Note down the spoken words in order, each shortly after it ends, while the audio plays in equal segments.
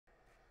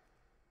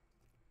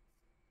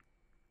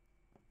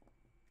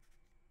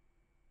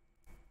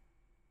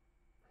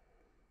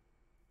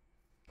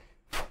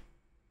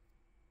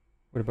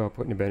What about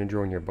putting a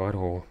Benadryl in your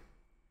butthole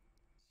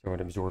so it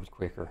absorbs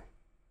quicker?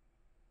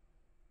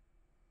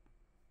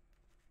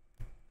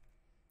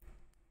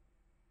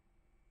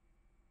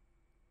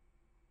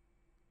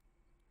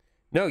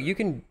 No, you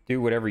can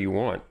do whatever you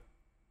want.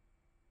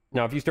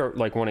 Now, if you start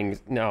like wanting,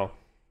 now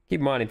keep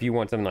in mind if you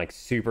want something like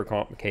super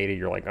complicated,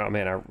 you're like, oh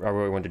man, I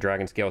really want the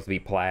dragon scales to be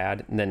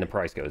plaid, and then the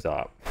price goes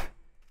up.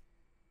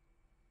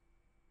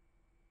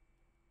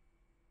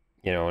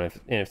 You know, and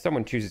if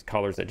someone chooses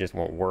colors that just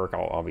won't work,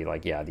 I'll be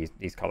like, yeah,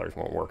 these colors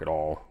won't work at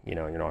all. You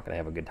know, you're not gonna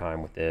have a good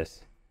time with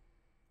this.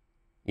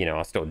 You know,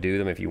 I'll still do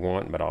them if you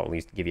want, but I'll at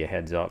least give you a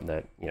heads up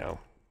that, you know,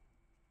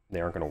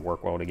 they aren't gonna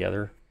work well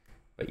together.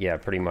 But yeah,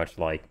 pretty much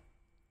like,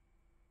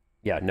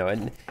 yeah, no,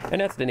 and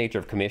that's the nature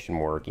of commission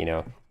work, you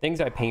know. Things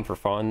I paint for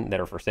fun that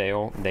are for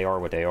sale, they are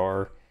what they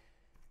are.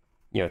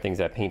 You know, things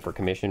I paint for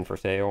commission for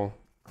sale,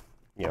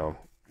 you know,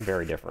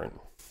 very different.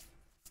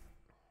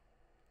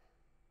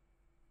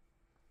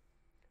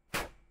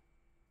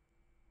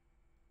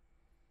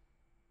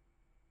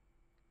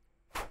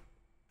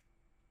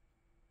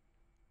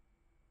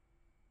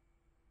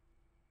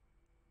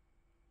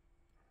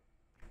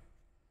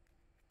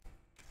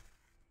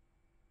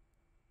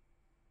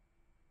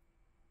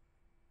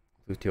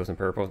 Blues, teals, and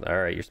purples. All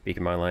right, you're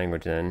speaking my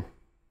language then.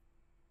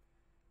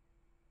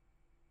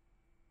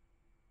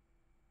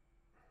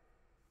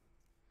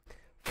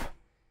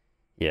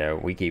 Yeah,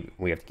 we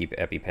have to keep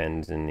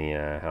EpiPens in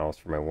the house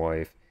for my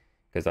wife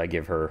because I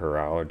give her her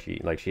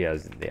allergy. Like she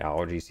has the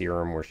allergy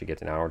serum where she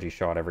gets an allergy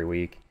shot every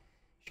week.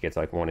 She gets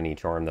like one in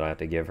each arm that I have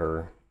to give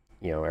her,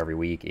 you know, every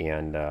week,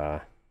 and we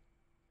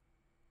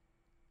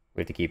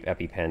have to keep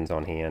EpiPens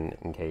on hand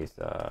in case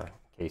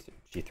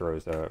she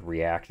throws a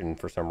reaction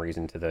for some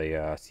reason to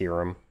the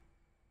serum.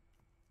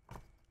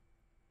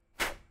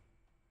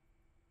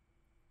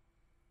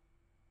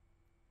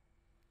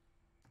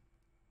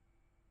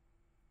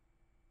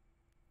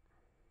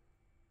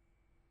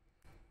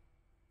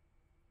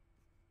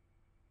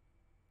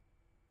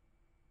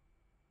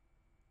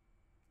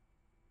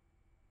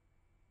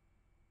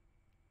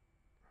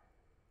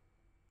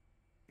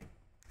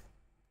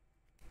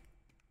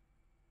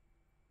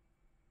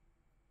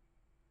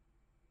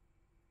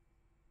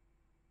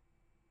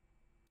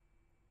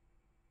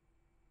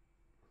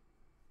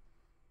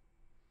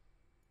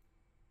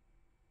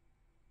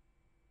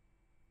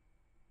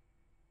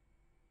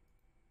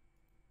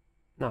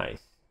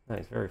 Nice,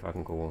 nice, very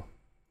fucking cool.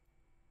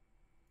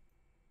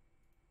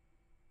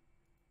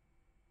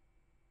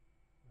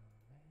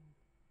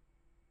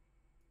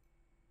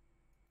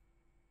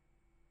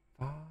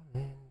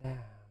 Falling down.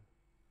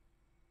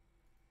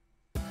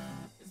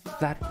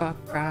 Flat fuck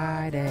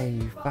Friday,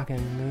 you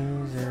fucking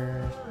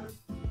losers.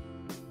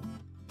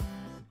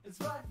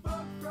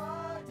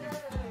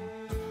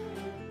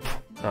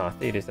 Oh,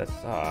 Thetis, that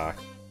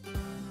sucks.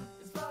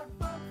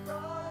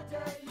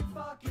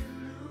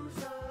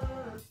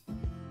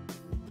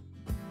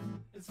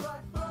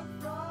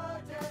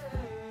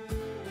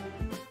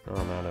 Oh,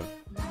 I'm out of.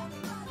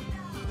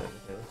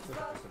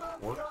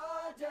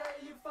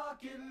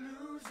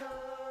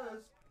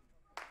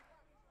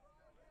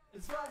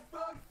 It's like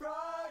fuck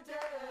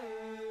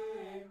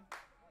Friday.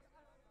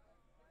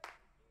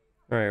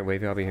 All right,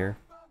 Wavy, I'll be here.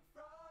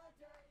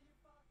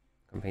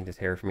 Come paint his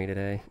hair for me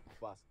today.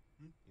 Boss,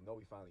 you know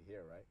we finally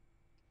here, right?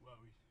 Well,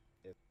 we...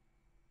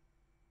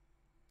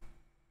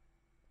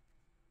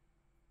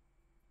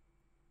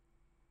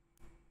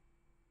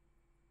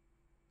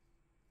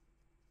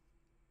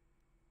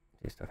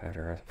 Do stuff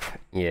after us.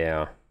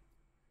 Yeah.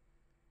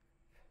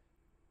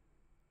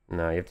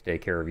 No, you have to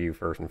take care of you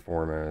first and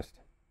foremost.